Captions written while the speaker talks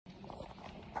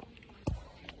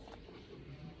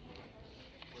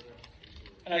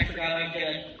And I forgot I was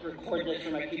going to record this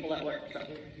for my people at work, so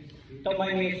don't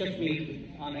mind me, it's just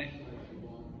me on it.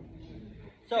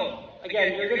 So,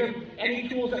 again, you're going to, any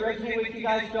tools that resonate with you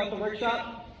guys throughout the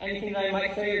workshop, anything that I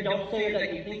might say or don't say or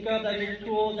that you think of that are your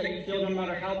tools that you feel no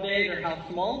matter how big or how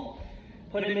small,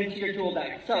 put them into your tool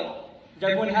bag. So,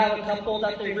 does everyone have a couple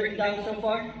that they've written down so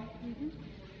far?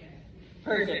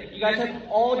 Perfect. You guys have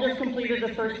all just completed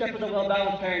the first step of the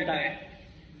well-balanced parent diet.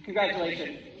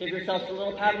 Congratulations. Give yourselves a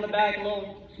little pat on the back, a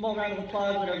little small round of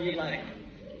applause, whatever you'd like.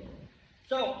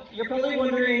 So, you're probably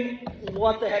wondering,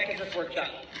 what the heck is this workshop?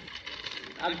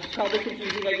 I'm probably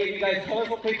confusing. I gave you guys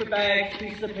colorful paper bags,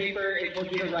 pieces of paper, and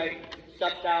told you to write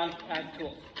stuff down as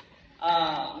tools.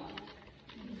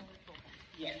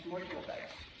 Yes, more tool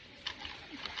bags.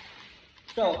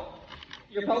 So,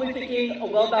 you're probably thinking, a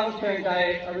well-balanced parent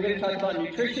diet, are we going to talk about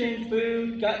nutrition,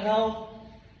 food, gut health,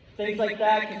 things like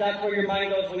that, because that's where your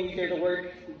mind goes when you hear the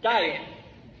word diet.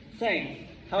 Same.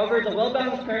 However, the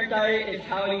well-balanced parent diet is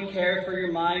how you care for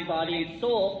your mind, body, and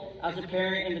soul as a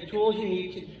parent, and the tools you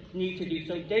need to do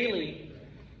so daily.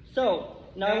 So,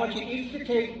 now I want you each to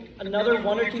take another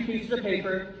 1 or 2 pieces of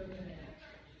paper,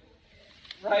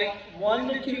 write 1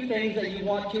 to 2 things that you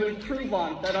want to improve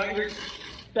on that aren't your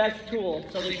best tools,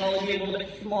 so they probably be a little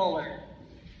bit smaller.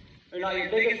 They're not your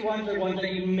biggest ones, they're ones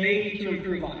that you may need to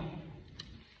improve on.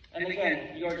 And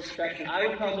again, your discretion. I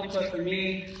would probably put, for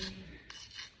me,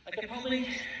 I could probably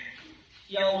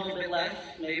yell a little bit less,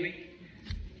 maybe.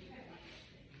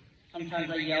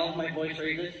 Sometimes I yell, my voice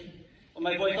raises. But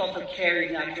my voice also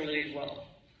carries naturally as well.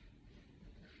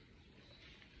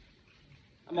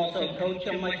 I'm also a coach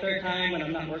on my spare time when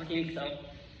I'm not working, so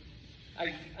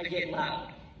I get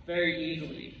loud very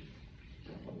easily.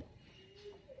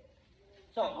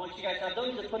 So, once you guys have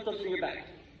those, just put those in your bag.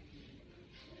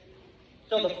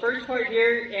 So the first part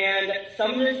here, and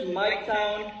some of this might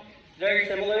sound very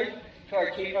similar to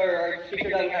our speaker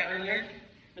that we had earlier,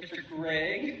 Mr.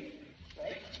 Greg,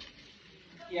 right?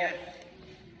 Yes.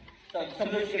 So some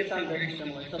of this is going to sound very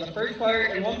similar. So the first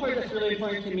part, and one part that's really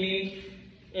important to me,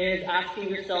 is asking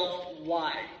yourself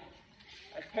why.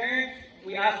 As parents,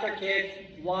 we ask our kids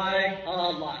why a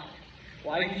lot.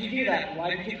 Why did you do that?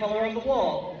 Why did you color on the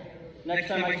wall? Next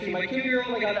time I see my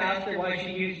 2-year-old, I got to ask her why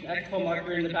she used an Expo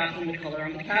marker in the bathroom to color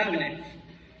on the cabinets.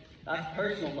 That's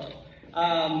personal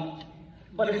though.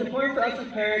 But it's important for us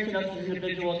as parents and us as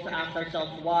individuals to ask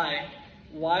ourselves why.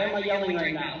 Why am I yelling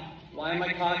right now? Why am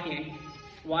I talking?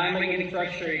 Why am I getting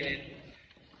frustrated?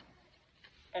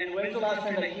 And when's the last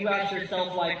time that you asked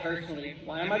yourself why personally?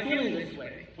 Why am I feeling this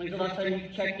way? When's the last time you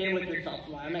checked in with yourself?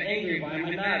 Why am I angry? Why am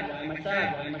I mad? Why am I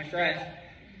sad? Why am I stressed?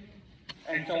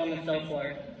 And so on and so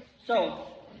forth. So,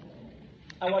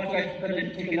 I want you guys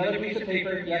to take another piece of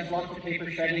paper. Yes, lots of paper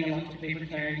shredding and lots of paper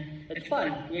tearing. It's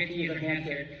fun. We have to use our hands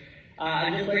here.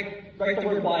 And just write the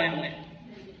word why on it.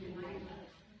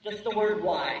 Just the word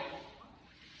why.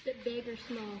 Is it big or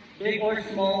small? Big or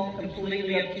small,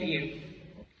 completely up to you.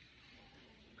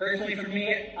 Personally, for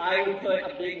me, I would put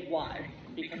a big why,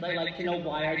 because I like to know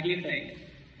why I do things.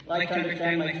 I like to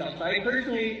understand myself. So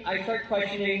I start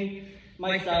questioning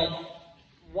myself,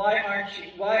 why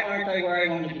aren't I where I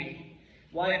want to be?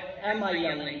 Why am I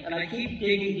yelling? And I keep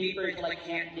digging deeper until I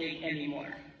can't dig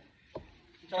anymore.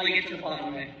 Until I get to the bottom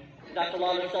of it. That's a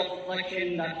lot of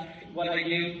self-reflection. That's what I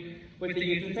do with the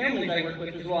youth and families I work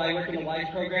with as well. I work in the WISE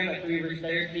program at Three Rivers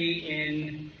Therapy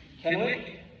in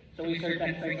Kennewick. So we serve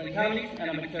Ben Franklin counties, and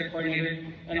I'm a care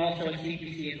coordinator and also a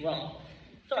CPC as well.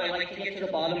 So I like to get to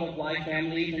the bottom of why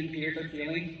families and peers are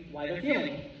feeling, why they're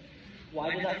feeling.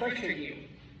 Why does that frustrate you?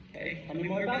 Okay, tell me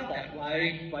more about that.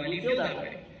 Why do you feel that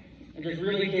way? And just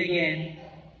really dig in.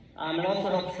 It also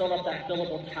helps fill up that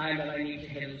billable time that I need to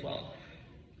hit as well.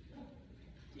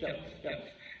 Jokes.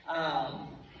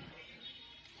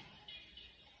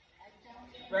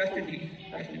 Rest in peace.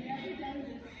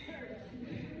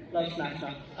 Love snacks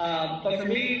now. But for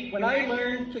me, when I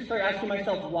learned to start asking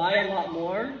myself why a lot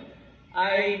more,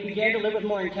 I began to live with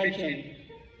more intention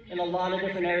in a lot of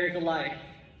different areas of life.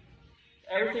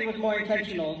 Everything was more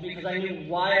intentional because I knew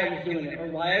why I was doing it, or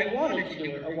why I wanted to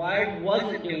do it, or why I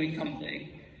wasn't doing something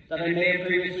that I may have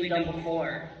previously done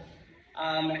before.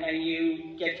 And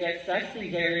you get to assess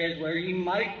these areas where you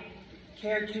might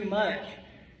care too much.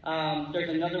 There's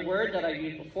another word that I've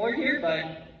used before here,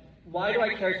 but why do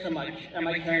I care so much? Am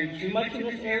I caring too much in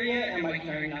this area? Am I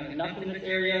caring not enough in this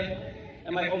area?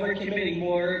 Am I overcommitting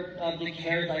more of the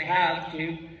cares I have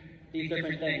to these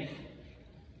different things?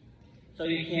 So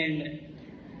you can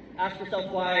ask yourself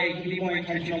why, you can be more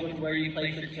intentional with where you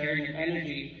place your care and your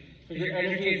energy, because your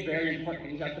energy is very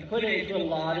important. You have to put it into a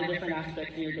lot of different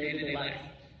aspects in your day-to-day life.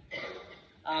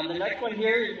 The next one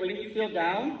here is when you feel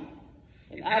down,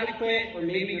 inadequate, or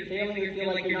maybe you're failing or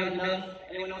feel like you're not enough.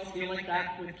 Anyone else feel like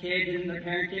that with kids and their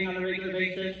parenting on a regular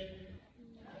basis?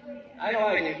 I know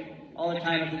I do, all the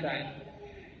time as a dad.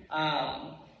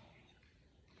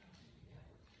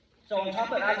 So on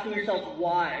top of asking yourself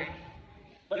why,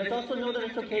 but it's also know that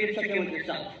it's okay to check in with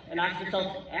yourself and ask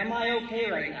yourself, am I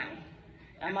okay right now?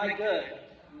 Am I good?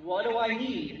 What do I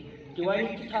need? Do I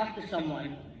need to talk to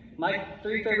someone? My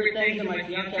 3 favorite things, and my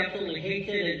fiance absolutely hates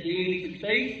it, is do you need some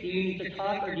space, do you need to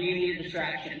talk, or do you need a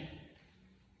distraction?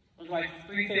 Those are my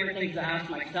 3 favorite things to ask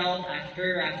myself, ask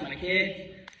her, ask my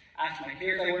kids, ask my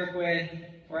peers I work with,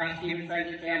 or ask even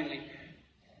friends and family.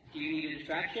 Do you need a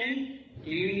distraction?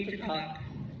 Do you need to talk?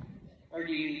 Or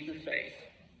do you need some space?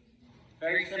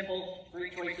 Very simple,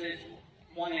 3 choices,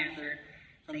 1 answer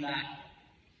from that.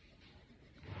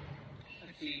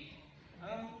 Let's see.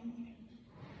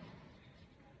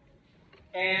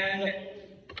 And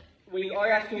when you are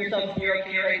asking yourself if you're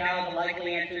okay right now, the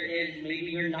likely answer is maybe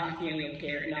you're not feeling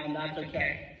okay right now, and that's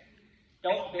okay.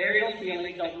 Don't bury those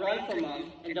feelings, don't run from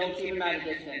them, and don't keep them at a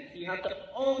distance. You have to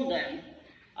own them.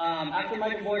 After my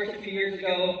divorce a few years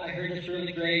ago, I heard this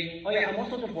really great, oh yeah, I'm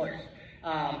also divorced.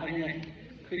 I didn't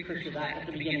precursor that at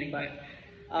the beginning, but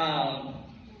I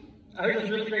heard this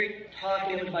really great talk,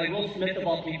 and it was by Will Smith of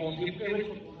all people. It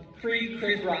was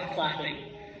pre-Chris Rock slapping.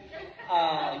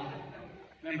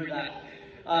 Remember that.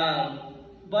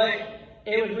 But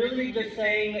it was really just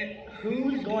saying,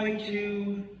 whose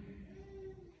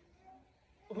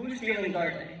feelings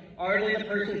are they? Are they the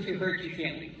person's who hurt you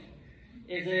feelings?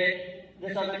 Is it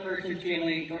this other person's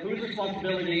feelings, or whose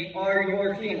responsibility are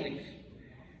your feelings?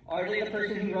 Are they the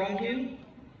person who wronged you?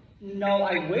 No,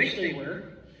 I wish they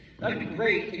were. That'd be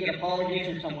great to get apologies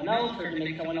from someone else, or to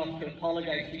make someone else to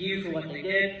apologize to you for what they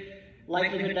did.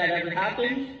 Likelihood that ever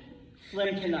happens,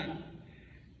 slim to none.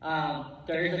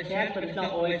 There is a chance, but it's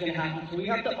not always going to happen. So we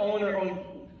have to own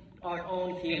our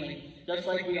own feelings, just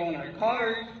like we own our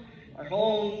cars, our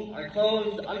home, our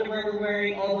clothes, the underwear we're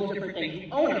wearing, all those different things.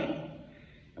 We own them,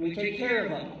 and we take care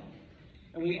of them.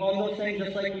 And we own those things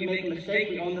just like we make a mistake.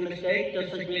 We own the mistake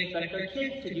just like we expect our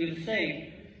kids to do the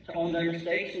same. To own their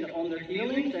mistakes and to own their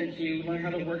feelings and to learn how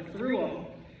to work through them.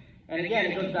 And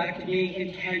again, it goes back to being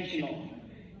intentional.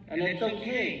 And it's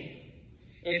okay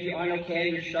if you aren't okay,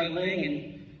 you're struggling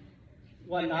and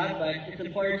whatnot, but it's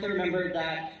important to remember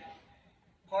that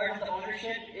part of the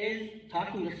ownership is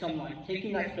talking to someone,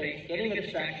 taking that space, getting a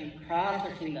distraction,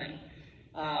 processing them.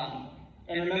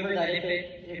 And remember that if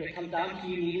it comes down to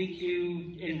you needing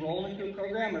to enroll into a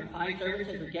program or find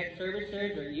services or get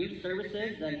services or use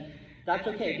services, then that's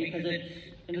okay, because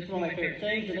and this is one of my favorite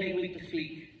sayings, it ain't weak to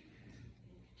speak.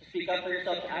 To speak up for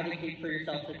yourself, to advocate for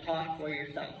yourself, to talk for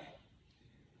yourself.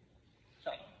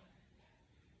 So,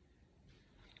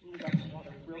 let me grab some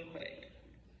water real quick.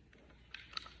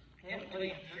 Hey, I'm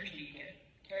really thirsty yet.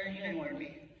 Karen, you didn't warn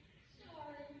me.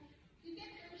 Sorry. You get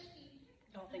thirsty.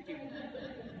 Oh, thank you.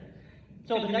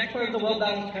 So the next part of the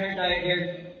well-balanced parent diet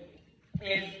here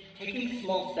is taking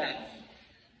small steps.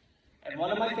 And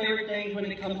one of my favorite things when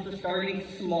it comes to starting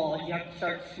small is you have to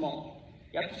start small.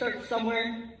 You have to start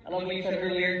somewhere. I love what you said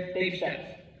earlier, baby steps.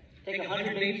 Take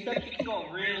 100 baby steps, you can go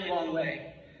a really long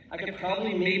way. I could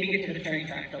probably maybe get to the train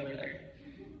tracks over there.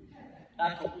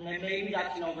 Maybe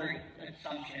that's an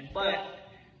over-assumption, but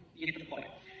you get the point.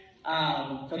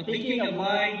 So thinking of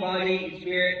mind, body, and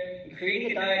spirit, and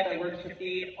creating a diet that works to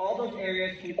feed all those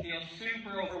areas can feel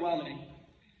super overwhelming.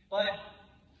 But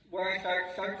where I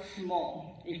start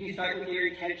small. You can start with your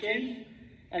intentions,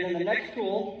 and then the next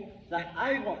tool that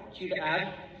I want you to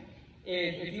add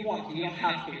is, if you want to, you don't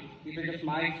have to. These are just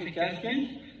my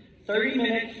suggestions. 30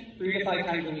 minutes, 3 to 5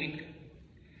 times a week.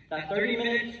 That 30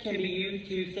 minutes can be used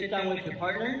to sit down with your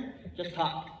partner, just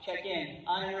talk, check in,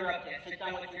 uninterrupted. Sit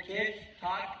down with your kids,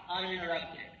 talk,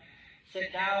 uninterrupted.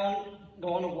 Sit down,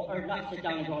 go on a walk, or not sit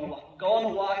down and go on a walk. Go on a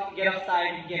walk, get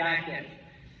outside, get active.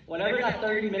 Whatever that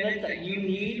 30 minutes that you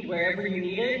need, wherever you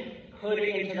need it, put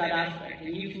it into that aspect.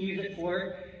 And you can use it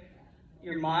for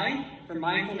your mind, for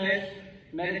mindfulness,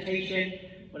 meditation,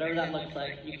 whatever that looks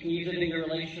like. You can use it in your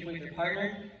relationship with your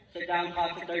partner. Sit down,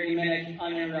 talk for 30 minutes,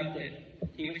 uninterrupted.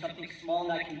 Even something small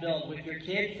that can build. With your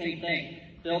kids, same thing.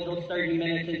 Build those 30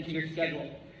 minutes into your schedule.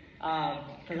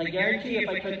 Because I guarantee if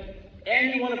I took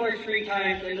any one of our screen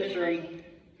times in this room,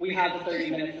 we have the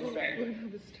 30 minutes to spare.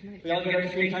 We all get our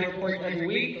screen time reports every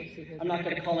week. I'm not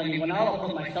going to call anyone out. I'll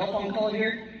put myself on call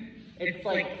here. It's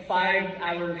like 5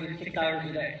 hours or 6 hours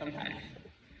a day sometimes.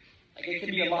 Like, it can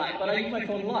be a lot. But I use my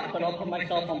phone a lot, but I'll put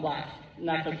myself on blast. And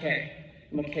that's okay.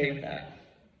 I'm okay with that.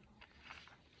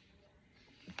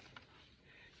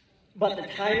 But the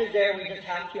time is there. We just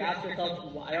have to ask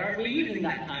ourselves, why aren't we using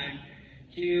that time?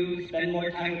 to spend more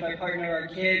time with our partner, our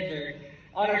kids, or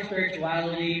on our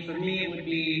spirituality. For me, it would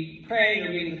be praying or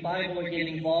reading the Bible or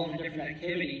getting involved in different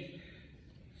activities.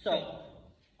 So,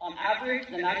 on average,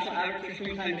 the national average for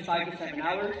screen time is 5 to 7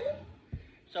 hours.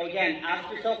 So again, ask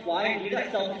yourself why and do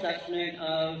that self-assessment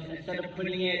of, instead of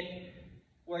putting it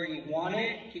where you want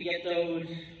it to get those,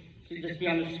 to just be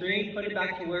on the screen, put it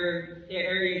back to where the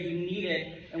areas you need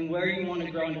it and where you want to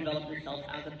grow and develop yourself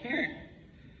as a parent.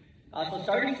 So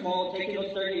starting small, taking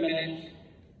those 30 minutes,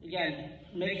 again,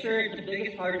 make sure the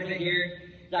biggest part of it here,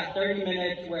 that 30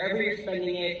 minutes, wherever you're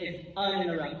spending it, is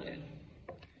uninterrupted.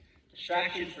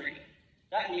 Distraction-free.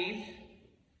 That means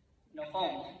no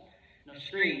phones, no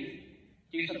screens.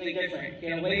 Do something different.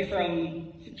 Get away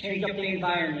from, change up the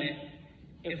environment.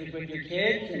 If it's with your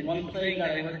kids, and one thing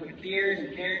that I work with peers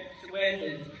and parents with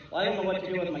is, well, I don't know what to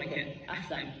do with my kid. Ask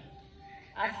them.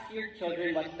 Ask your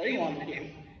children what they want to do.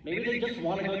 Maybe they just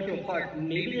want to go to a park.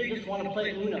 Maybe they just want to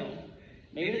play Uno.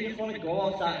 Maybe they just want to go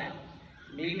outside.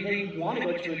 Maybe they want to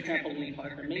go to a trampoline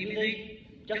park. Or maybe they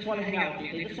just want to hang out with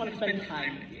you. They just want to spend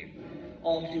time with you.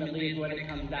 Ultimately is what it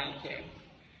comes down to.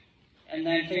 And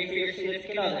then say for your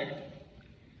significant other,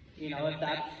 you know, if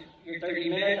that's your 30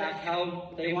 minutes, that's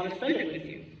how they want to spend it with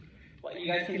you. What you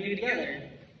guys can do together.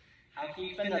 How can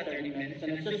you spend that 30 minutes?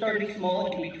 And it's just starting small.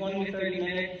 It can be 20 to 30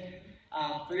 minutes,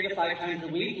 3 to 5 times a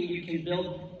week, and you can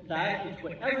build that into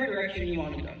whatever direction you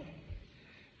want to go.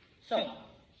 So,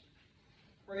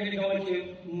 we're going to go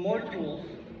into more tools.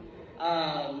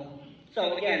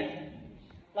 So again,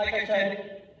 like I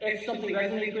said, if something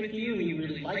resonates with you and you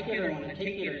really like it or want to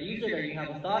take it or use it or you have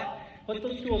a thought, put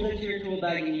those tools into your tool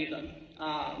bag and use them.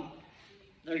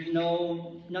 There's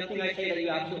nothing I say that you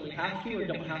absolutely have to or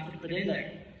don't have to put in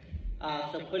there.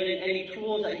 So put in any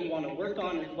tools that you want to work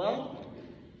on as well,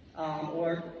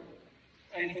 or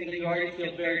anything that you already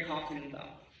feel very confident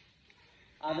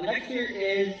about. The next here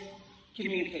is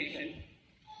communication.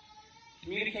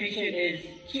 Communication is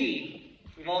key.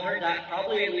 We've all heard that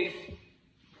probably at least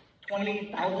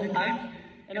 20,000 times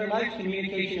in our lives.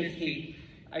 Communication is key.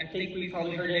 I think we've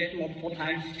probably heard it multiple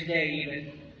times today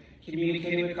even.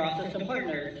 Communicating with cross-system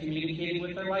partners, communicating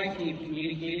with our wife team,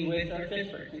 communicating with our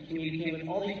fifth person, communicating with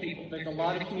all these people. There's a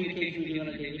lot of communication we do on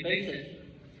a daily basis.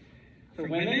 For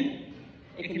women,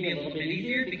 it can be a little bit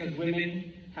easier because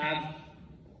women have,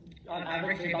 on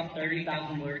average, say about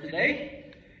 30,000 words a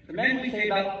day. For men, we say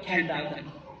about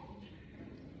 10,000.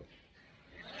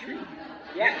 It's true.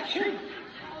 Yeah, it's true.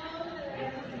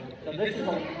 So this is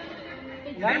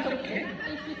that's okay.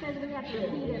 It's because we have to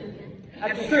repeat everything.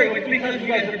 That's true. It's because you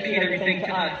guys repeat everything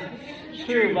to us. It's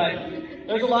true, but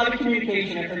there's a lot of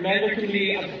communication, and for men there can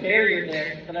be a barrier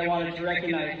there that I wanted to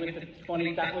recognize with the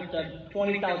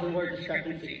 20,000 word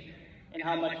discrepancy and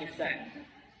how much is said.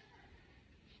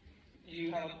 Do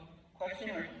you have a question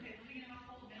or?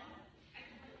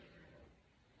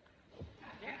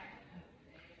 Yeah.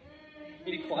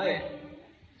 Be quiet.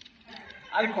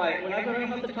 I'm quiet. Whenever I don't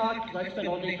have to talk, because I spend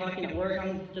all day talking at work,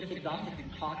 I'm just exhausted from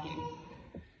talking.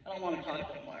 I don't want to talk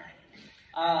anymore.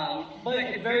 But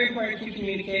it's very important to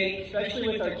communicate, especially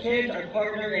with our kids, our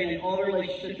partner, and in all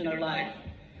relationships in our life.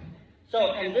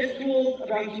 So, and this tool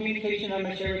around communication I'm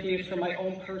going to share with you is from my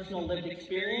own personal lived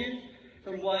experience,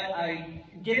 from what I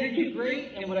didn't do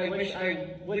great and what I wish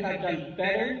I would have done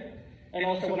better, and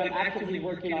also what I'm actively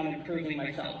working on improving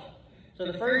myself.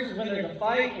 So the first is when there's a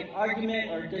fight, an argument,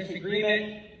 or a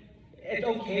disagreement, it's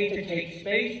okay to take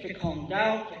space, to calm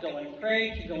down, to go and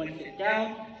pray, to go and sit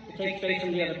down, to take space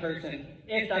from the other person,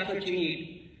 if that's what you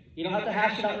need. You don't have to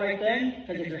hash it out right then,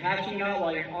 because if you're hashing it out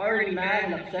while you're already mad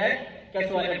and upset, guess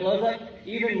what? It blows up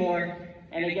even more,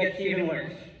 and it gets even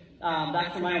worse.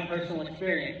 That's from my own personal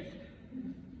experience.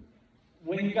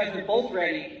 When you guys are both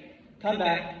ready, come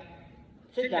back,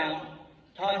 sit down,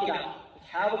 talk it out,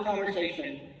 have a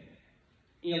conversation.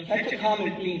 You know, catch a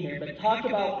common theme here, but talk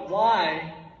about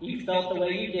why you felt the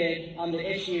way you did on the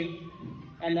issue,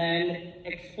 and then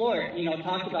explore it. You know,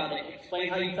 talk about it. Explain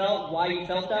how you felt, why you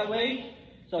felt that way.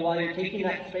 So while you're taking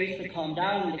that space to calm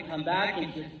down and to come back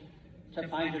and to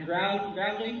find your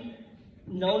grounding,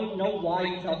 know why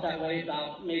you felt that way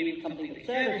about maybe something they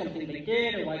said or something they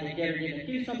did or why they did or didn't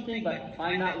do something, but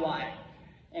find out why.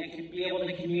 And to be able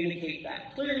to communicate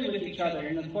that clearly with each other.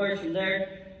 And of course, from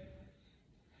there,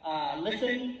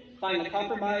 listen, find the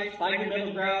compromise, find your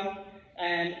middle ground,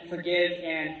 and forgive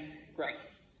and grow.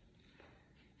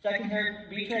 Second here,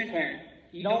 be transparent.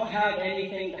 You don't have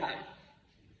anything to hide.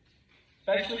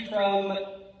 Especially from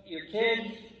your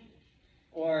kids,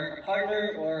 or a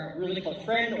partner, or a really close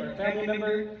friend, or a family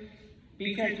member.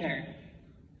 Be transparent.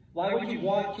 Why would you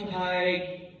want to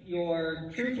hide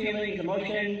your true feelings,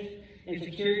 emotions,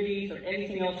 insecurities, or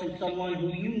anything else from someone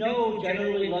who you know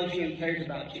generally loves you and cares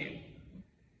about you.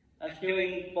 That's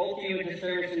doing both of you a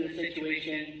disservice in the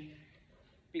situation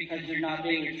because you're not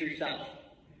being your true self.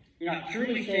 You're not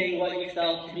truly saying what you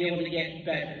felt to be able to get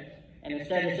better. And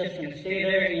instead, it's just going to stay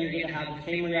there and you're going to have the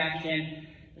same reaction,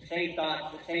 the same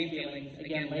thoughts, the same feelings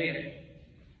again later.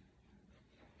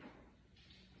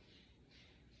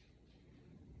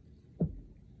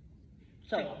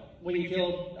 So, when you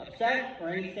feel upset or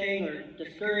anything, or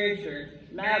discouraged or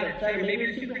mad or upset, or maybe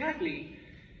you're super happy,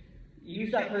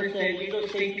 use that person, use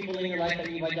those same people in your life that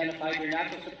you've identified, your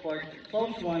natural supports, your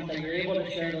close ones that you're able to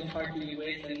share those parts of you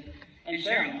with, and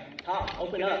share them. Talk,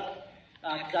 open up.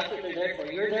 Because that's what they're there for.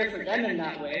 You're there for them in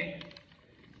that way,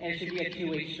 and it should be a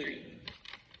two-way street.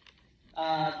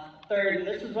 Third, and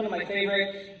this is one of my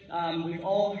favorites, we've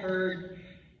all heard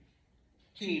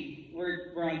team.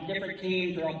 We're on different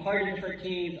teams, we're all part of different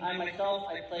teams. I myself,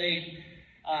 I played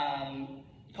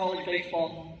college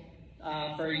baseball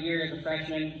for a year as a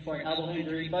freshman before an elbow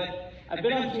injury, but I've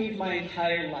been on teams my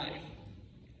entire life.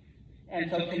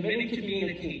 And so committing to being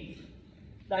a team,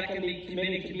 that can be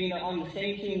committing to being on the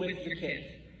same team with your kids,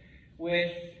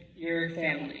 with your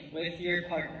family, with your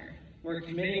partner. We're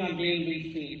committing on being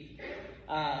these teams.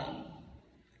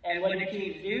 And what do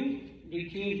teams do? Do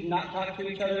teams not talk to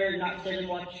each other, not sit and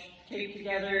watch tape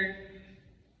together?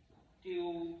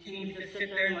 Do teams just sit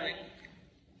there and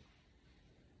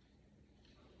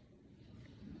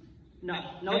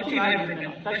No team I've ever been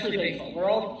on, especially baseball. We're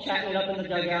all chatting it up in the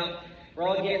dugout. We're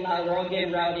all getting loud, we're all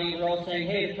getting rowdy, we're all saying,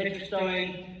 hey, the pitcher's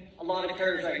throwing a lot of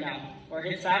curves right now, or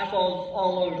his fastball's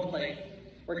all over the place.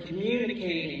 We're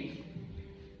communicating.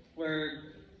 We're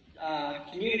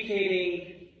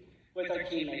communicating with our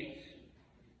teammates.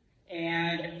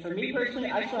 And for me personally,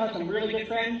 I still have some really good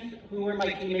friends who were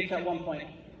my teammates at one point.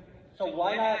 So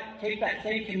why not take that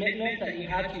same commitment that you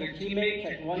had to your teammates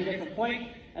at one different point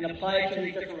and apply it to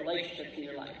these different relationships in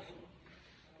your life?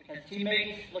 Because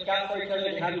teammates look out for each other,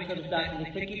 they have each other's back, and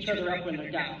they pick each other up when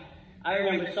they're down. I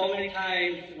remember so many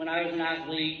times when I was an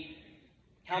athlete,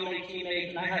 how many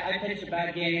teammates, and I pitched a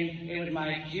bad game. It was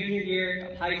my junior year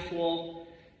of high school.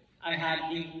 I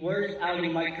had the worst outing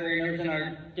of my career, and it was in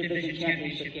our division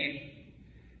championship game.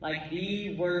 Like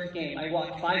the worst game. I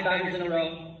walked 5 batters in a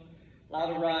row,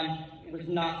 allowed a run. It was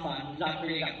not fun. It was not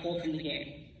pretty. I got pulled from the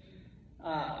game.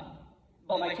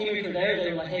 But my teammates were there.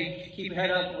 They were like, hey, keep your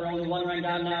head up. We're only 1 run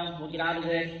down now. We'll get out of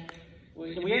this.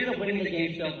 We ended up winning the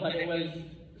game still, but it was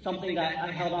something that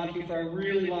I held on to for a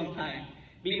really long time.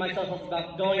 Beat myself up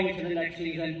about going into the next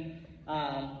season.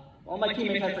 All my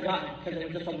teammates had forgotten because it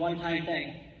was just a one-time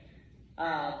thing.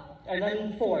 And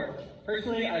then 4.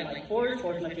 Personally, I like 4.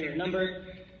 4 is my favorite number.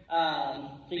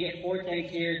 So you get 4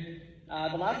 things here.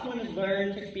 The last one is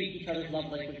learn to speak each other's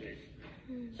love languages.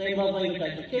 Same love language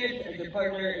as your kids, as your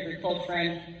partner, as your close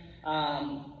friends.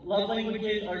 Love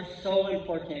languages are so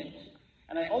important.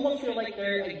 And I almost feel like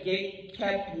they're a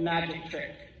gate-kept magic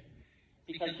trick.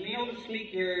 Because being able to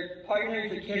speak your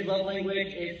partner's or kid's love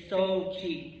language is so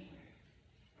key.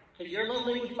 Because your love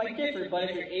language might differ, but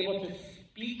if you're able to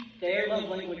speak their love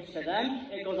language to them,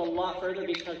 it goes a lot further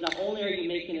because not only are you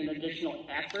making an additional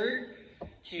effort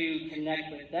to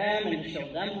connect with them and to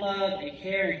show them love and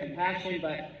care and compassion,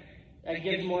 but that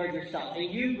gives more of yourself.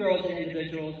 And you grow as an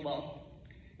individual as well.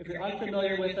 If you're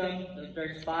unfamiliar with them,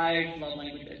 there's 5 love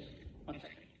languages. 1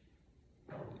 second.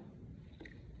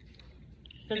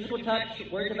 Physical touch,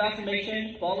 words of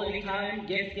affirmation, quality time,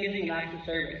 gift giving, and acts of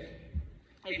service.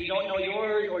 If you don't know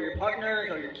yours or your partners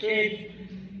or your kids,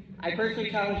 I personally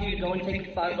challenge you to go and take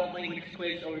the 5 love language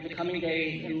quiz over the coming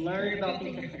days and learn about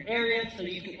these different areas so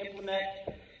you can implement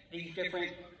these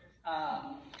different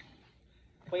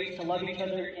ways to love each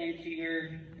other into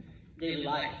your daily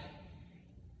life.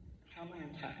 How am I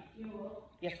on time?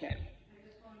 Yes, ma'am. I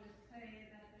just wanted to say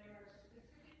that there are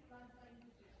specific love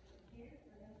languages for kids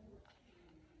and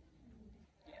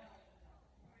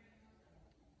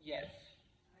Yes.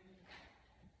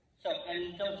 So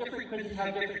different quizzes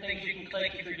have different things you can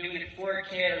click if you're doing it for a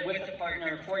kid or with a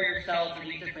partner or for yourself or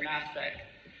these different aspects.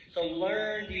 So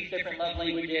learn these different love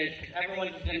languages because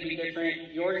everyone's is going to be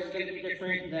different. Yours is going to be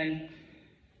different than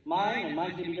mine, and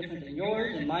mine's going to be different than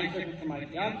yours, and mine's different from my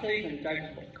fiance's, and it drives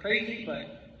us both crazy,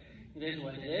 but it is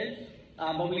what it is.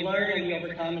 But we learn and we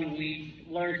overcome and we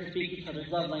learn to speak each other's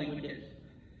love languages.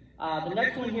 The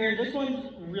next one here, this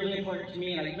one's really important to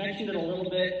me, and I mentioned it a little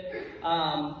bit,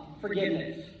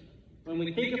 forgiveness. When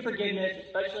we think of forgiveness,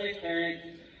 especially as parents,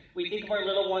 we think of our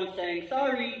little ones saying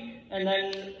sorry and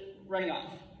then running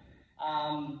off.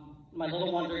 My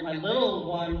little one,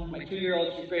 my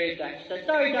 2-year-old, she's great at that. She says,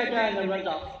 sorry, Dad, and then runs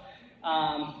off.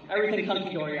 Everything's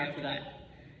hunky-dory after that.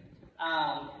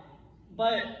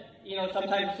 But,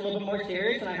 sometimes it's a little bit more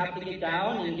serious, and I have to get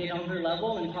down and get on her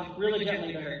level and talk really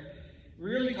gently to her.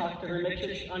 Really talk to her, make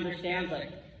sure she understands,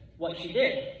 what she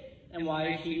did and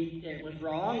why it was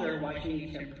wrong, or why she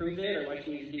needs to improve it, or why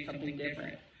she needs to do something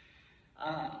different.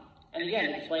 And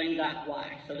again, explaining that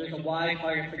why. So there's a why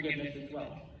part of forgiveness as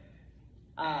well.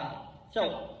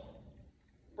 So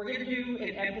we're going to do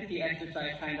an empathy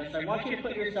exercise, kind of. So I want you to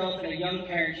put yourself in a young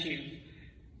parent's shoes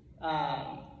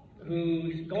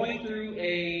who's going through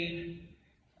a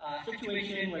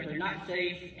situation where they're not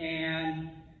safe and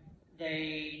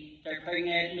they're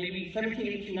pregnant, maybe 17,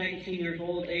 18, 19 years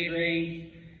old, age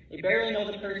range. They barely know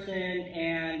the person,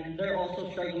 and they're also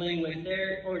struggling with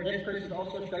this person's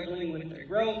also struggling with their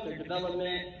growth, their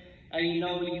development, and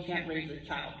you can't raise this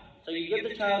child. So you give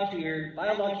the child to your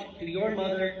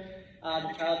mother,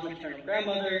 the child's maternal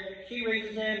grandmother. She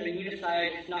raises him, and you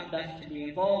decide it's not best to be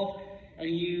involved, and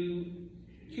you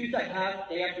choose that path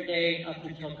day after day up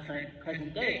until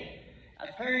present day. As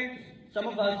parents, some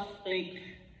of us think,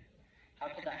 how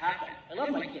could that happen? I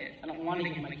love my kids. I don't want to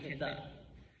give my kids up.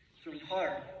 It's really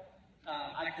hard.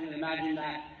 I can imagine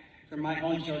that for my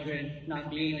own children not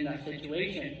being in that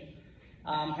situation.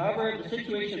 However, the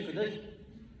situation for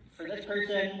this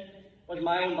person was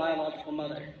my own biological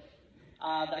mother,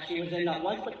 that she was in not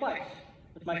once but twice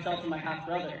with myself and my half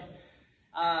brother.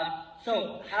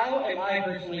 So how am I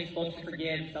personally supposed to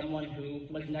forgive someone who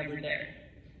was never there,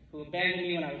 who abandoned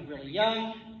me when I was really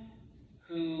young,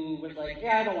 who was like,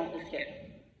 yeah, I don't want this kid.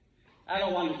 I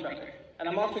don't want this brother. And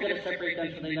I'm also going to separate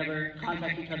them so they never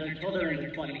contact each other until they're in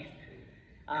their 20s.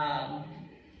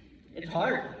 It's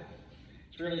hard.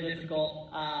 It's really difficult.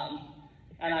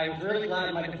 And I was really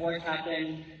glad my divorce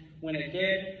happened when it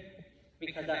did,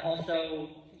 because that also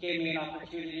gave me an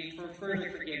opportunity for further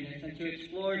forgiveness and to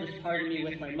explore this part of me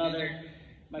with my mother,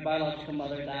 my biological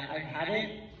mother, that I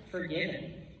hadn't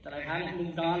forgiven, that I hadn't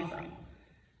moved on from.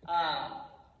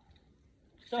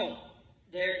 So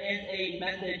there is a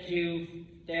method to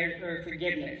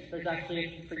forgiveness. There's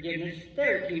actually a forgiveness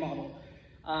therapy model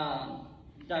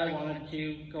that I wanted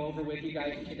to go over with you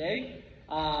guys today,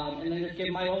 and then just give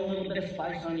my own little bit of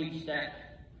spice on each step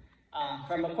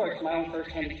from, of course, my own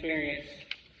first-hand experience.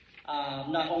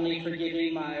 Not only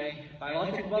forgiving my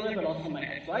biological mother, but also my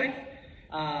ex-wife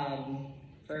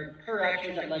for her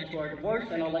actions that led to our divorce,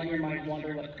 and I'll let your mind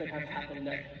wonder what could have happened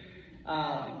there.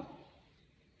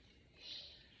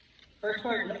 First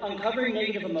part, uncovering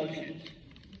negative emotions.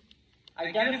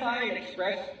 Identify and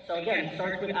express, so again, it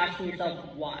starts with asking yourself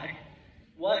why.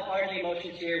 What are the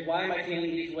emotions here? Why am I feeling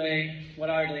these ways?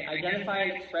 What are they? Identify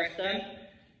and express them,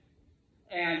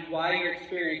 and why you're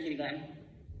experiencing them.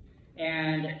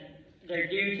 And they're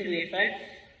due to the offense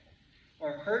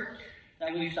or hurt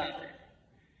that we've suffered.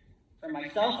 For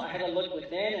myself, I had to look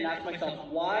within and ask myself,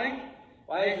 why?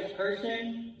 Why is this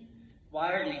person?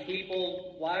 Why are these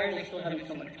people? Why are they still having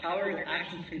so much power? Their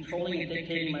actions controlling and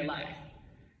dictating my life.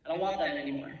 I don't want that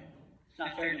anymore. It's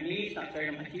not fair to me. It's not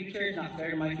fair to my future. It's not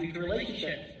fair to my future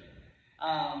relationships.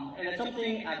 And it's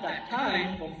something at that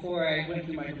time, before I went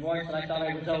through my divorce, that I thought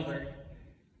I was over.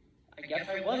 I guess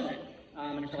I wasn't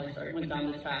until I went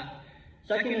down this path.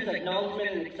 Second is acknowledgement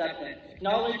and acceptance.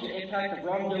 Acknowledge the impact of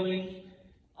wrongdoing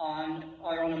on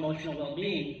our own emotional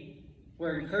well-being.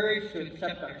 We're encouraged to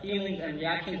accept our feelings and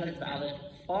reactions as valid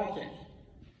responses.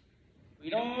 We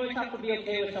don't always have to be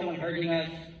okay with someone hurting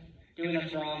us, doing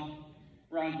us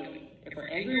wrongdoing. If we're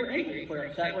angry, we're angry. If we're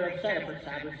upset, we're upset. If we're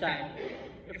sad, we're sad.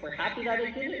 If we're happy that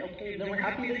they did it, okay, then we're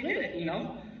happy they did it,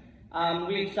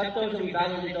 We accept those and we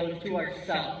validate those to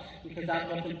ourselves, because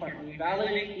that's what's important. We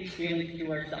validate these feelings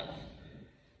to ourselves.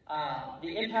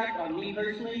 The impact on me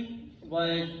personally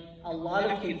was a lot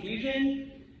of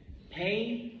confusion,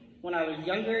 pain. When I was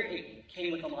younger, it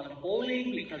came with a lot of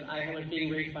bullying because I was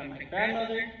being raised by my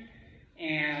grandmother,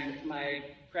 and my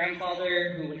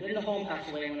grandfather, who was in the home, passed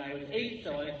away when I was 8,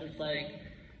 so I was just like,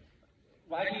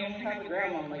 why do you only have a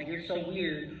grandma? I'm like, you're so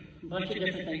weird. A bunch of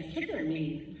different things. Kids are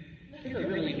mean. Kids are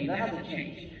really mean. That hasn't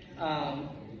changed. And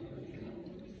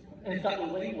it's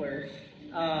gotten way worse.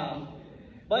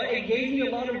 But it gave me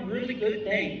a lot of really good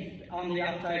things on the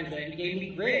outside of it. It gave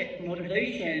me grit,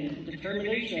 motivation,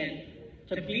 determination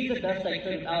to be the best I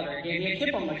could without her. It gave me a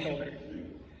chip on my shoulder.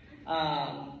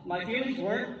 My feelings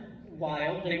weren't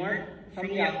wild. They weren't from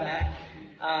the outback.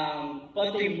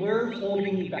 But they were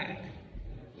holding me back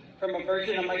from a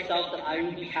version of myself that I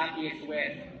would be happiest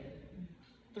with.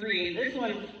 3, this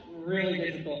one's really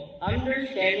difficult.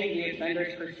 Understanding the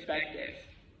offender's perspective.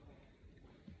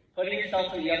 Putting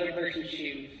yourself in the other person's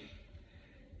shoes.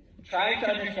 Trying to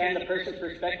understand the person's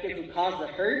perspective who caused the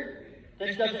hurt,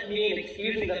 This doesn't mean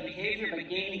excusing the behavior, but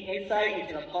gaining insight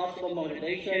into the possible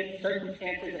motivation,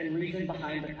 circumstances, and reason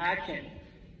behind their action.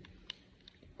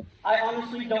 I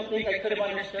honestly don't think I could have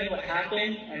understood what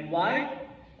happened and why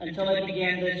until I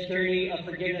began this journey of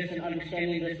forgiveness and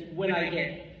understanding this when I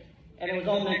did. And it was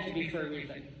all meant to be for a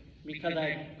reason. Because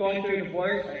I'm going through a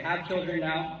divorce, I have children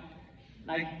now,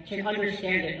 and I can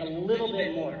understand it a little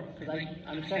bit more, because I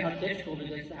understand how difficult it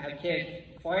is to have kids.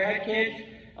 Before I had kids,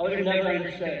 I would have never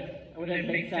understood. It would have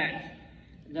made sense.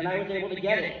 And then I was able to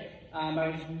get it. I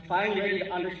was finally ready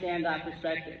to understand that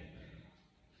perspective.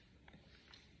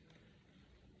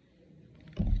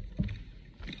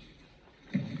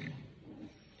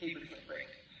 Paper slip break.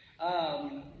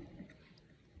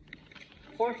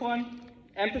 Fourth one,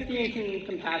 empathy and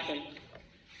compassion.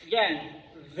 Again,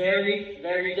 very,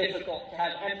 very difficult to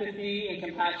have empathy and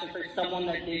compassion for someone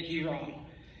that did you wrong.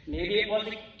 Maybe it was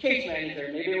a case manager.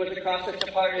 Maybe it was a process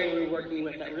department we were working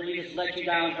with that really just let you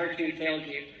down, hurt you, and failed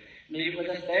you. Maybe it was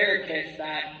a therapist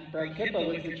that broke HIPAA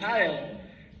with your child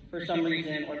for some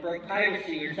reason, or broke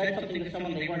privacy, or said something to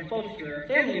someone they weren't supposed to, or a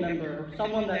family member, or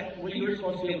someone that you were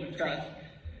supposed to be able to trust.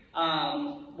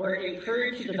 We're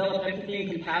encouraged to develop empathy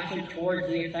and compassion towards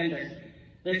the offender.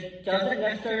 This doesn't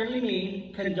necessarily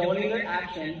mean condoning their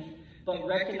actions, but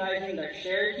recognizing their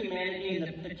shared humanity and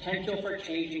the potential for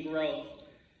change and growth.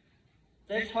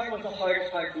 This part was the hardest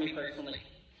part for me personally.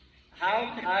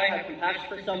 How could I have compassion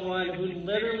for someone who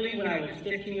literally, when I was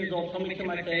 15 years old, told me to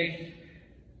my face,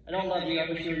 "I don't love you, I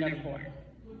wish you were never born"?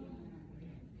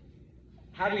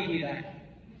 How do you do that?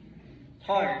 It's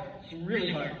hard. It's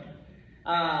really hard.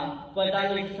 But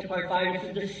that leads us to part 5. It's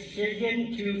a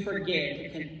decision to forgive.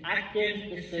 It's an active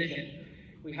decision.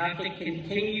 We have to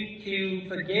continue to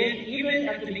forgive. Even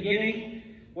at the beginning,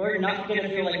 we're not going to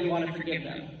feel like we want to forgive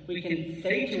them. We can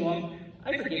say to them,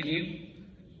 "I forgive you."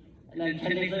 And then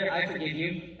 10 days later, "I forgive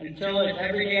you." Until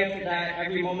every day after that,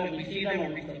 every moment we see them or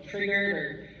we feel triggered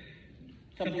or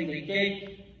something they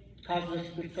did causes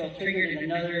us to feel triggered in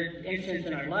another instance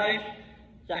in our life.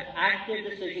 It's that active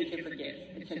decision to forgive.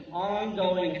 It's an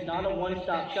ongoing, it's not a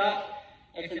one-stop shop.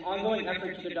 It's an ongoing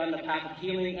effort to go down the path of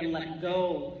healing and let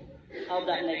go of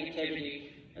that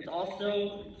negativity. It's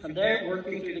also, from there,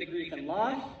 working through the grief and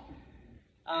loss.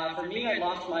 For me, I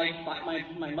lost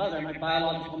my mother, my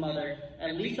biological mother.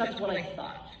 At least that's what I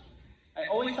thought. I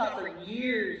always thought for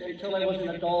years until I was an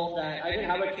adult that I didn't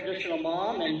have a traditional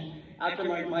mom, and after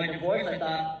my divorce, I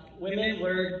thought women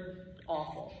were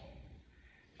awful.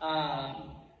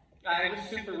 I was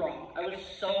super wrong. I was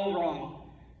so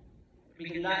wrong.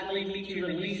 Because that led me to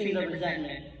releasing the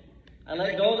resentment. I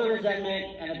let go of the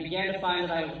resentment, and I began to find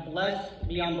that I was blessed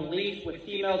beyond belief with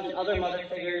females and other mother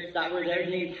figures that were there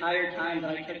the entire time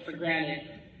that I took for granted.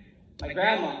 My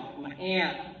grandma, my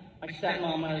aunt, my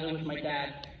stepmom when I lived with my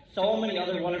dad. So many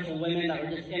other wonderful women that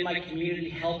were just in my community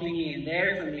helping me and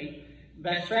there for me.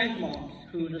 Best friends' moms,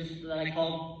 that I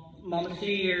called Mama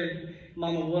C or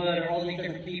Mama Wood, or all these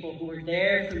different people who were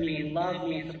there for me and loved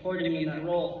me and supported me in that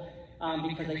role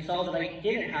because they saw that I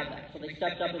didn't have that. So they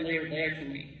stepped up and they were there for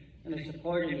me. And they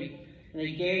supported me, and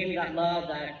they gave me that love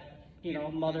that,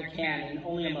 a mother can, and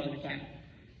only a mother can.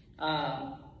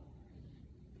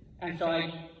 And so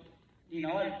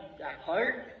that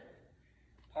part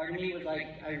of me was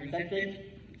like, I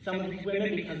resented some of these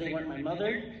women because they weren't my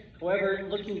mother. However,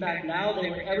 looking back now,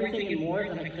 they were everything and more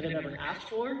than I could have ever asked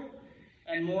for,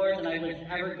 and more than I was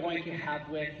ever going to have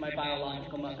with my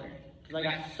biological mother. Because I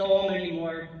got so many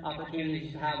more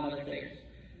opportunities to have mother figures.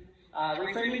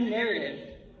 Reframing the narrative.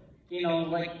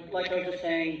 Like I was just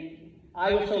saying,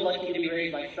 I was so lucky to be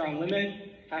raised by strong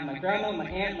women, have my grandma, my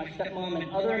aunt, my stepmom,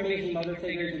 and other amazing mother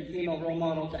figures and female role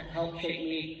models that helped shape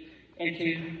me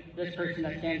into this person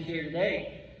that stands here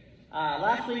today.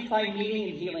 Lastly, find meaning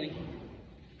and healing.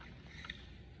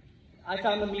 I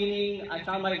found the meaning, I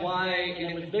found my why, and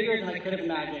it was bigger than I could have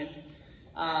imagined.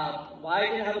 Why I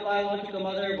didn't have a biological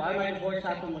mother, why my divorce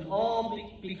happened was all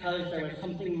because there was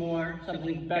something more,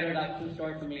 something better that was in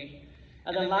store for me.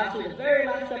 And then lastly, the very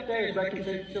last step there is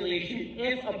reconciliation,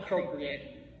 if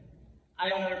appropriate. I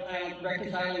don't ever plan on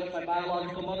reconciling with my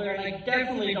biological mother, and I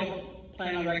definitely don't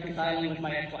plan on reconciling with my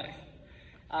ex-wife.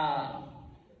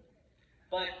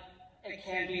 But it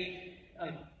can be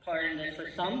a part in this for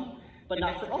some, but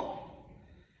not for all.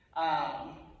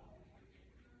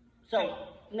 So,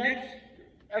 next,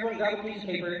 everyone grab a piece of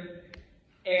paper,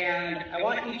 and I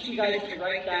want each of you guys to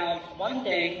write down one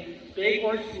thing, big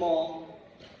or small,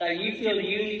 that you feel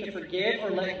you need to forgive or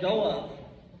let go of.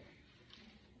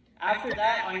 After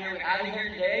that, on your way out of here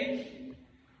today,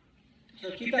 so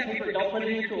keep that paper, don't put it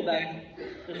in your tool bag.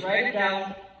 Just write it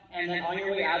down, and then on your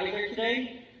way out of here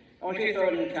today, I want you to throw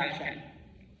it in the trash can.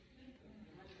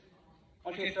 I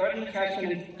want you to throw it in the trash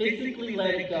can and physically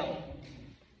let it go.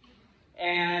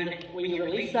 And when you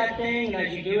release that thing, and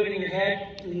as you do it in your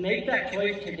head, make that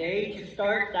choice today to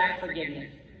start that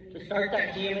forgiveness, to start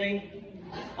that healing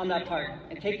on that part,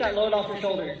 and take that load off your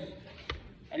shoulders,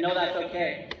 and know that's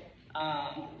okay.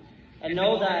 And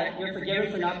know that you're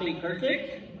forgiven for not being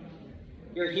perfect.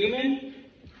 You're human.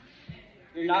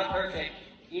 You're not perfect.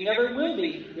 You never will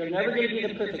be. You're never going to be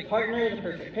the perfect partner, the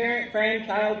perfect parent, friend,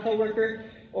 child, coworker,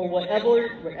 or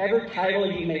whatever title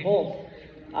you may hold.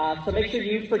 So make sure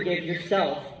you forgive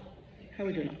yourself. How are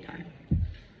we doing on time?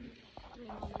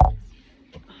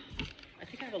 I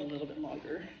think I have a little bit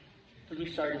longer because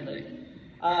we started late.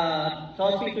 So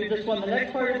I'll speak through this one. The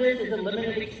next part of this is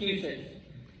eliminate excuses.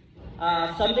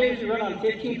 Some days we run on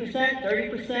 15%,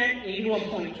 30%,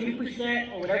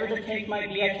 81.2%, or whatever the tank might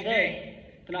be at today.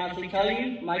 I can honestly tell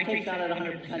you, my tank's not at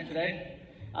 100% today.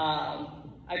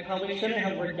 I probably shouldn't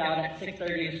have worked out at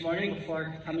 6:30 this morning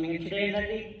before coming in today and then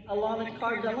ate a lot of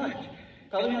carbs at lunch.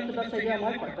 Probably not the best idea on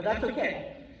my part, but that's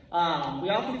okay. We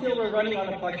often feel we're running on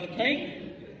a partial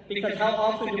tank because how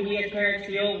often do we as parents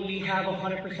feel we have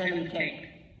 100% in the tank?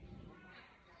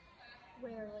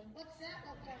 Rarely.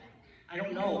 I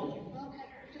don't know.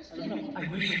 I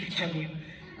wish I could tell you.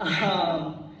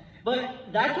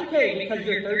 But that's okay because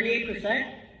you're 38%,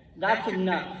 that's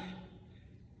enough.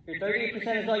 Your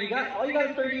 38% is all you got. All you got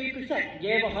is 38%.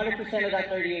 Give 100% of that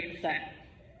 38%.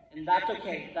 And that's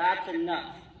okay. That's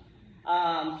enough.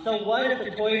 So what if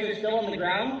the toys are still on the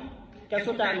ground? Guess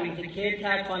what that means? The kids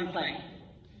have fun playing.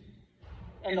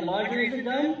 And the laundry isn't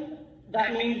done?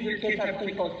 That means your kids have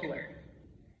clean clothes to wear.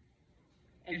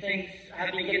 And things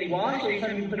have been getting washed, or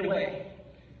have been put away.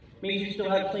 Means you still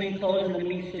have clean clothes and the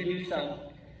means to do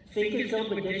so. Sink is filled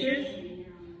with dishes.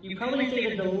 You probably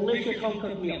ate a delicious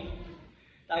home-cooked meal.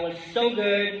 That was so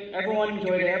good. Everyone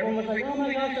enjoyed it. Everyone was like, oh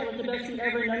my gosh, that was the best food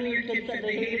ever. None of your kids said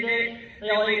they hated it. They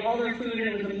all ate all their food and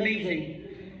it was amazing.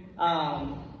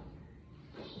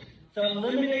 So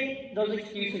eliminate those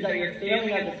excuses that you're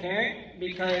failing as a parent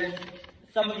because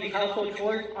some of these household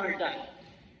chores aren't done.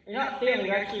 You're not failing,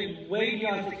 you're actually way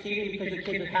beyond succeeding because your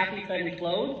kids are happy, fed, and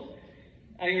clothed,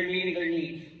 and you're meeting their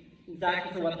needs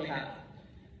exactly for what they have.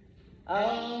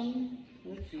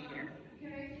 Let's see here.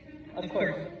 Of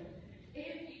course.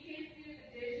 If you can't do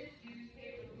the dishes, use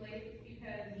paper plates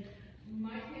because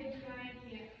my kids and I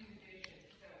can't do dishes,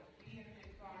 so we have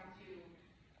just gone to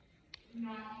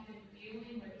not even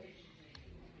dealing with dishes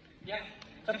anymore. Yeah.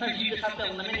 Sometimes you just have to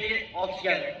eliminate it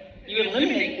altogether. You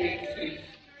eliminate the excuse. 3%,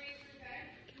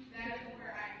 that is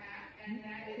where I'm at, and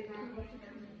that is not what the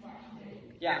box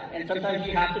is. Yeah, and sometimes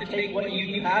you have to take what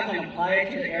you have and apply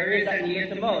it to the areas that need it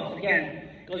the most. Again,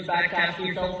 goes back to asking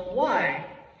yourself, why?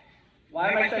 Why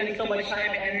am I spending so much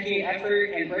time, energy,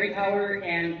 effort, and brain power,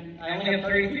 and I only have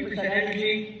 33%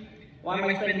 energy? Why am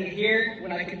I spending it here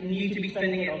when I could need to be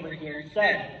spending it over here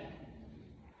instead?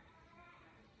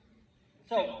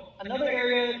 So, another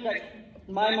area that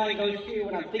my mind goes to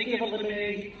when I'm thinking of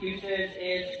eliminating excuses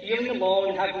is feeling alone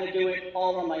and having to do it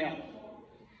all on my own.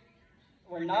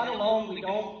 We're not alone. We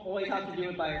don't always have to do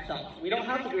it by ourselves. We don't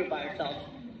have to do it by ourselves.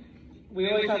 We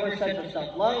always have our sense of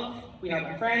self-love. We have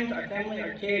our friends, our family,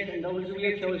 our kids, and those we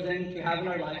have chosen to have in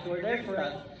our lives who are there for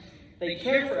us. They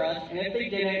care for us, and if they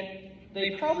didn't,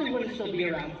 they probably wouldn't still be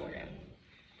around for you.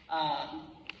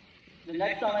 The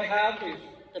next thought I have is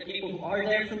the people who are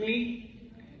there for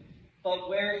me, but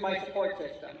where's my support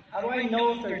system? How do I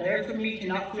know if they're there for me to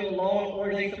not feel alone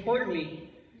or they support me?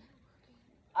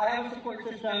 I have a support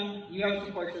system, you have a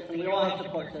support system, we all have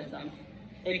support systems.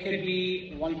 It could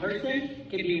be one person, it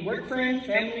could be work friends,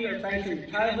 family, or friends from your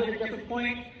childhood at different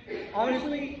points.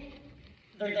 Honestly,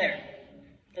 they're there.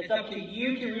 It's up to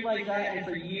you to realize that and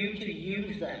for you to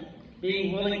use them.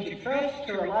 Being willing to trust,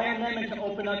 to rely on them, and to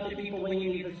open up to people when you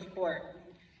need the support.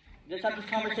 Just had this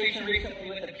conversation recently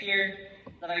with a peer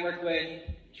that I work with.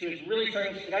 She was really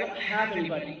struggling. She said, I don't have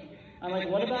anybody. I'm like,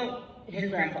 what about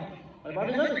his grandpa? What about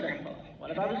his other grandpa? What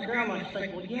about his grandma? She's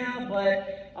like, well, yeah,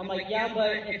 but... I'm like, yeah,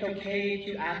 but it's okay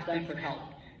to ask them for help.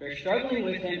 If you're struggling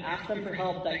with him, ask them for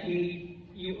help that you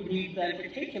need them to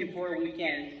take him for a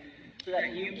weekend so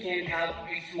that you can have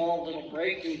a small little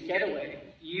break and getaway.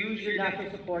 Use your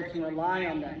natural supports and rely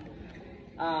on them.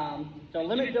 So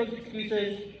limit those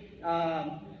excuses.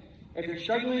 If you're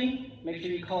struggling, make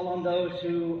sure you call on those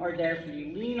who are there for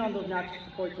you. Lean on those natural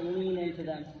supports and lean into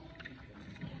them.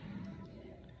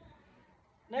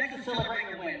 Next is celebrate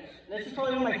your wins. This is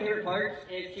probably one of my favorite parts,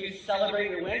 is to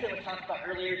celebrate your wins that we talked about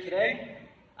earlier today.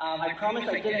 I promise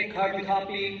I didn't carbon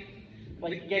copy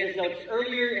what he could get his notes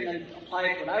earlier and then apply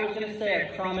it to what I was going to say.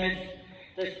 I promise.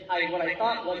 What I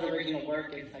thought was original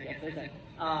work is, I guess, isn't.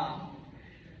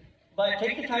 But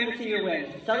take the time to see your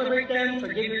wins. Celebrate them,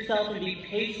 forgive yourself, and be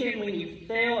patient when you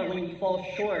fail or when you fall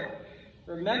short.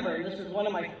 Remember, and this is one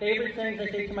of my favorite things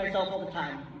I say to myself all the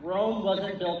time, Rome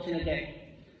wasn't built in a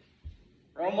day.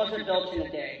 Rome wasn't built in a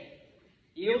day.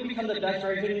 You'll become the best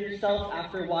version of yourself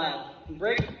after a while,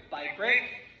 brick by brick,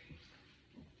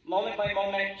 moment by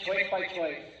moment, choice by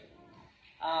choice.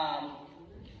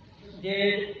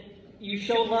 Did you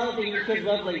show love in your kids'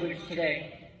 love language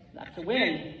today? That's a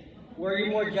win. Were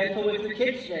you more gentle with your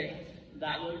kids today?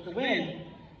 That was a win.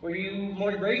 Were you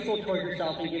more graceful toward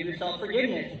yourself and give yourself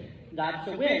forgiveness? That's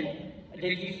a win.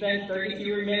 Did you spend 30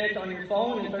 fewer minutes on your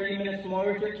phone and 30 minutes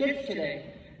more with your kids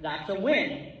today? That's a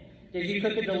win. Did you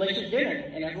cook a delicious dinner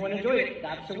and everyone enjoyed it?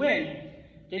 That's a win.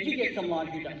 Did you get some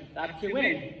laundry done? That's a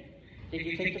win. Did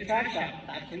you take the trash out?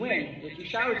 That's a win. Did you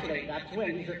shower today? That's a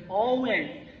win. These are all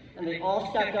wins, and they all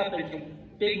stack up into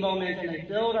big moments, and they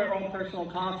build our own personal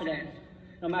confidence.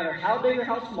 No matter how big or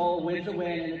how small, a win's a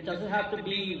win, and it doesn't have to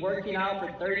be working out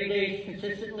for 30 days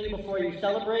consistently before you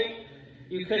celebrate.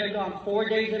 You could have gone 4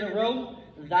 days in a row.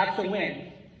 That's a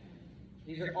win.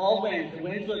 These are all wins. The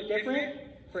wins look different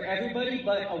for everybody,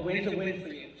 but a win's a win for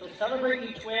you. So celebrate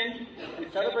each win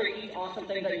and celebrate each awesome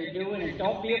thing that you're doing, and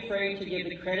don't be afraid to give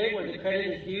the credit where the credit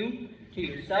is due, to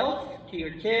yourself, to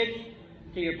your kids,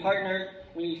 to your partner.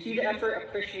 When you see the effort,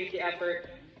 appreciate the effort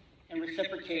and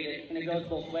reciprocate it, and it goes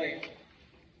both ways.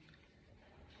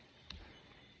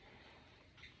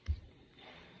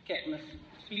 Okay, I'm going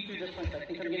to speed through this one because I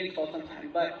think I'm getting close on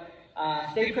time, but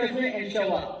stay present and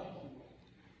show up.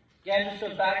 Again, this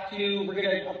goes back to, we're going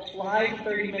to apply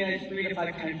 30 minutes 3 to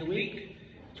 5 times a week.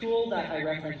 Tool that I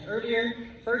referenced earlier.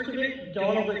 First of it,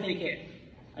 don't overthink it.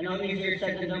 I know it's easier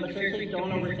said than done, but seriously, don't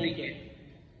overthink it.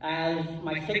 As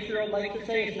my 6-year-old likes to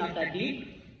say, it's not that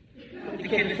deep. The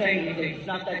kids are saying these days, it's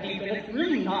not that deep, and it's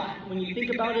really not. When you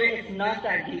think about it, it's not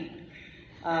that deep.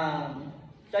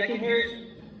 Second here is,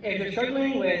 if you're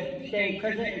struggling with staying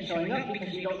present and showing up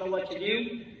because you don't know what to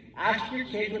do, ask your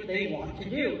kids what they want to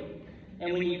do.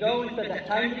 And when you go and spend that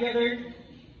time together,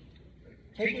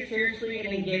 take it seriously and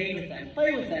engage with them.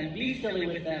 Play with them. Be silly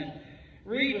with them.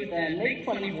 Read with them. Make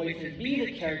funny voices. Be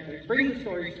the characters. Bring the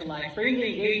stories to life. Bring the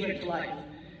engagement to life.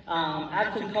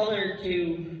 Add some color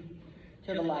to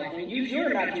the life. And use your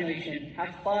imagination.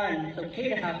 Have fun. It's okay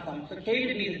to have fun. It's okay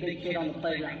to be the big kid on the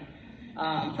playground.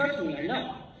 Trust me, I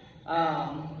know.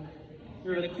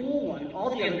 You're the cool one. All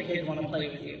the other kids want to play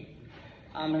with you.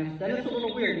 And then it's a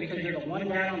little weird because you're the one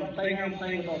dad on the playground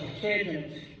playing with all the kids, and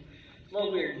it's a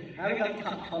little weird. I haven't got the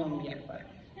cops calling me yet, but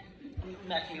I'm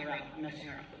messing around.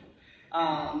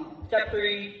 Step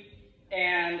 3,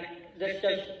 and this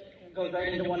just goes right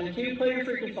into 1 and 2. Put your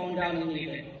freaking phone down and leave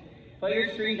it. Put your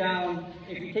screen down.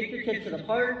 If you take your kids to the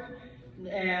park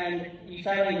and you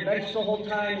sat on your bench the whole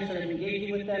time instead of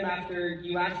engaging with them after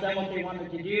you asked them what they wanted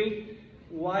to do,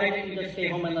 why didn't you just stay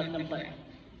home and let them play?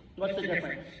 What's the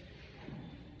difference?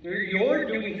 You're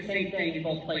doing the same thing in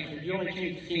both places. You only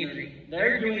changed the scenery.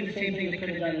 They're doing the same thing they could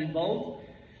have done in both.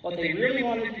 What they really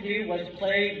wanted to do was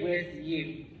play with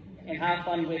you and have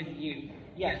fun with you.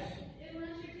 Yes?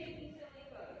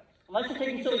 Unless you're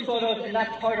taking silly photos, and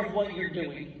that's part of what you're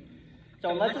doing.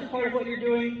 So unless it's part of what you're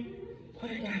doing,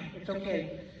 put it down. It's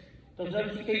okay. Those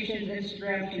notifications,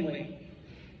 Instagram can wait.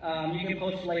 You can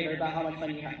post later about how much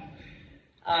fun you had.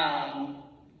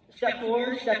 Step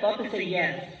 4, step up and say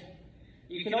yes.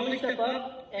 You can only step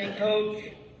up and coach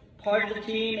part of the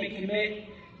team and commit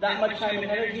that much time and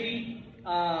energy.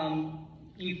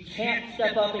 You can't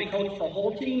step up and coach the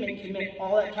whole team and commit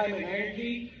all that time and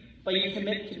energy, but you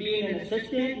commit to being an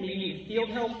assistant, maybe a field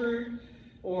helper,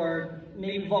 or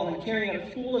maybe volunteering at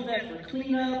a school event for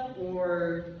cleanup,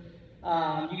 or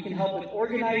you can help with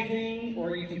organizing,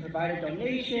 or you can provide a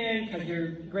donation because you're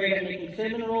great at making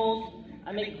cinnamon rolls.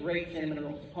 I make great cinnamon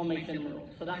rolls, homemade cinnamon rolls,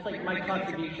 so that's like my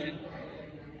contribution.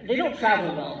 They don't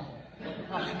travel well.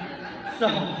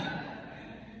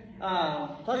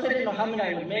 Plus I didn't know how many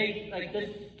I would make.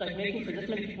 Like making for this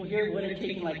many people here would have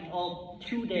taken like all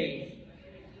 2 days.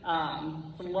 It's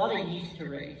a lot of yeast to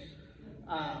raise.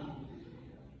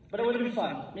 But it would have been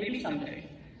fun, maybe someday.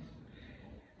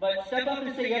 But step up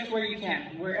and say yes where you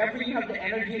can. Wherever you have the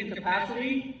energy and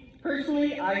capacity.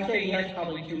 Personally, I say yes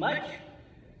probably too much.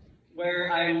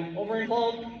 Where I'm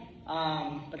over-involved,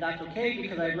 but that's okay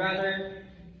because I'd rather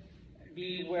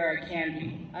be where I can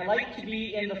be. I like to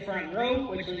be in the front row,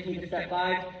 which leads me to step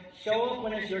 5. Show up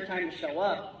when it's your time to show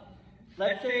up.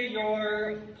 Let's say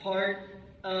you're part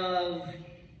of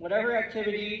whatever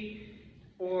activity,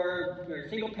 or you're a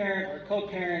single parent or a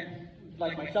co-parent,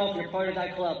 like myself, you're part of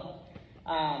that club.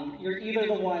 You're either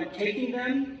the one taking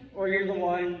them, or you're the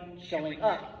one showing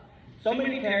up. So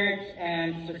many parents,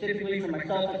 and specifically for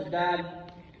myself as a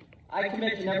dad, I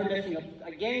commit to never missing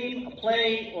a game, a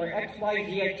play, or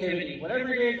XYZ activity.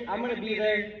 Whatever it is, I'm going to be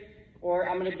there, or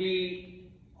I'm going to be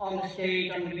on the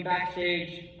stage, I'm going to be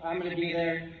backstage, I'm going to be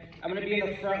there. I'm going to be in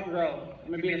the front row. I'm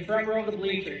going to be in the front row of the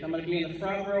bleachers. I'm going to be in the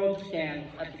front row of the stands.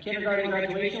 At the kindergarten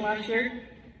graduation last year,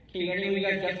 can any of you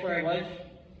guys guess where I was?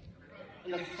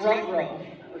 In the front row.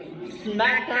 I was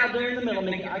smack dab there in the middle,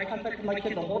 making eye contact with my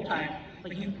kid the whole time.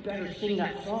 Like, you better sing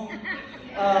that song.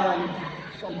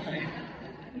 Something.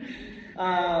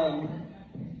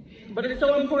 But it's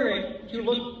so important to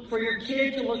look for your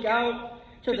kid to look out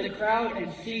to the crowd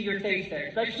and see your face there,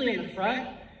 especially in the front.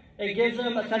 It gives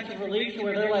them a sense of relief to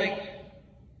where they're like,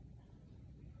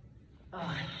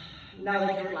 oh, now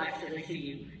they can relax as they see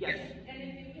you. Yes? And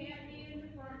if you can't be in the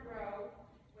front row,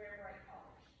 wear bright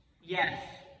colors. Yes.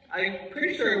 I'm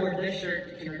pretty sure I wore this shirt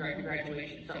to kindergarten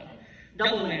graduation, so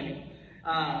double whammy.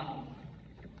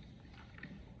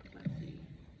 Let's see.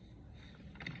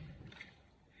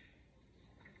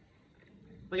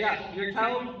 But yeah, your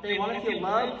child, they want to feel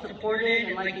loved, supported,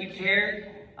 and like you care.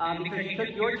 Because you took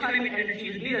your time and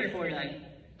energy to be there for them.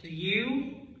 To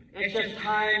you, it's just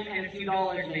time and a few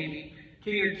dollars maybe.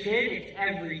 To your kid, it's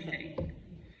everything.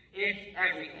 It's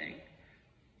everything.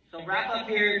 So wrap up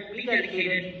here, be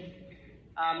dedicated.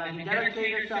 As we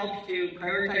dedicate ourselves to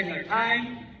prioritizing our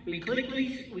time, we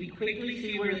quickly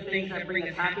see where the things that bring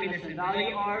us happiness and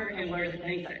value are, and where the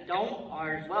things that don't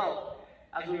are as well.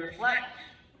 As we reflect,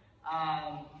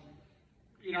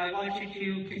 I want you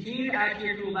to continue to add to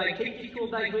your tool bag. Take these tool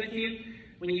bags with you.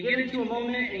 When you get into a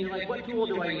moment and you're like, what tool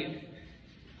do I use?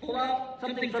 Pull out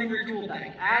something from your tool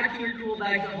bag. Add to your tool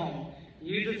bags at home.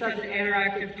 Use this as an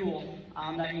interactive tool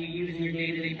that you use in your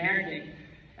day-to-day parenting.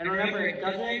 And remember,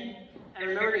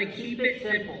 remember to keep it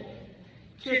simple.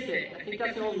 Kiss it. I think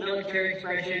that's an old military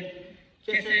expression.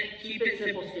 Kiss it. Keep it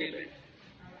simple, stupid.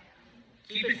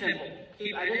 Keep it simple.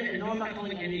 I'm not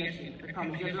calling any of you. I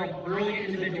promise you guys are all brilliant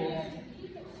individuals.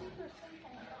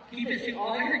 Keep it simple.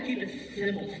 All I heard, keep it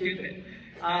simple, stupid.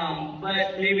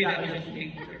 But maybe that was just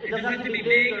me. It doesn't have to be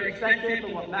big or expensive,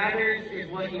 but what matters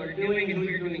is what you are doing and who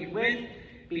you're doing it with.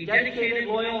 Be dedicated,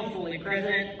 loyal, and fully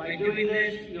present. By doing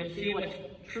this, you'll see what's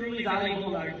truly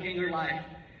valuable in your life.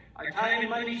 Our time and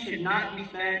money should not be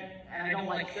spent, and I don't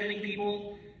like sending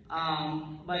people,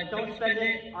 but don't spend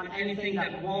it on anything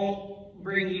that won't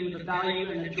bring you the value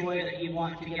and the joy that you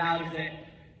want to get out of it.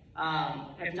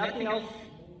 If nothing else,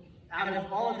 out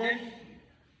of all of this,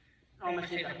 I'm going to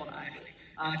say that one actually.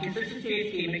 Consistency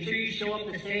is key. Make sure you show up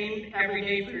the same every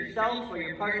day for yourself, for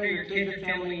your partner, your kids, your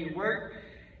family, your work,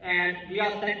 and be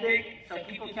authentic so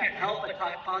people can't help but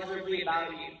talk positively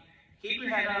about you. Keep your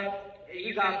head up.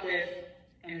 You got this.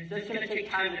 And it's just going to take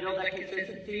time to build that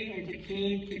consistency and to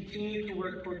continue to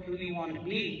work toward who you want to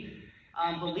be.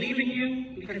 Believe in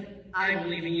you because I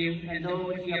believe in you, and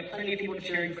those you have plenty of people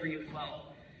cheering for you as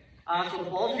well. So the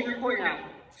ball's in your court now.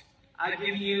 I've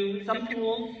given you some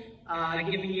tools. I've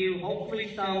given you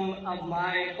hopefully some of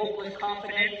my hopeless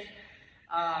confidence,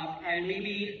 and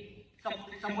maybe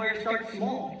somewhere to start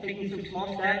small, taking some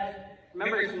small steps.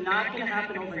 Remember, it's not going to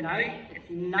happen overnight. It's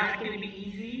not going to be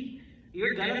easy.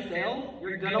 You're going to fail.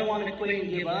 You're going to want to quit and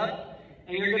give up,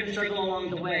 and you're going to struggle along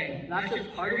the way. And that's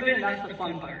just part of it, and that's the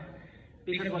fun part.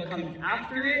 Because what comes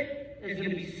after it is going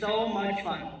to be so much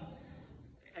fun.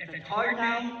 If it's hard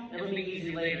now, it'll be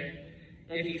easy later.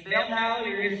 If you fail now,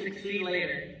 you're going to succeed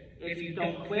later. If you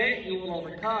don't quit, you will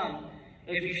overcome.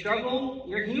 If you struggle,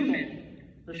 you're human.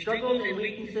 The struggles and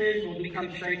weaknesses will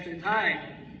become strengths in time.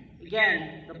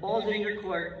 Again, the ball's in your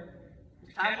court.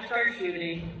 It's time to start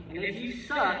shooting. And if you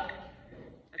suck,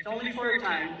 it's only for a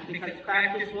time because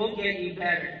practice will get you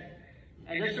better.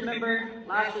 And just remember,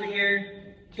 lastly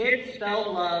here, kids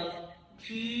spell love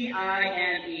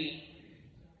T-I-M-E.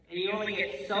 And you only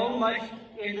get so much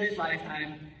in this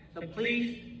lifetime. So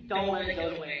please don't let it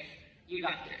go to waste. You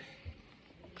got this.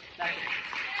 That's it.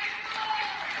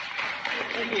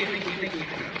 Thank you.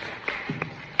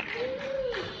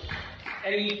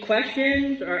 Any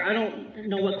questions? Or I don't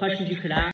know what questions you could ask.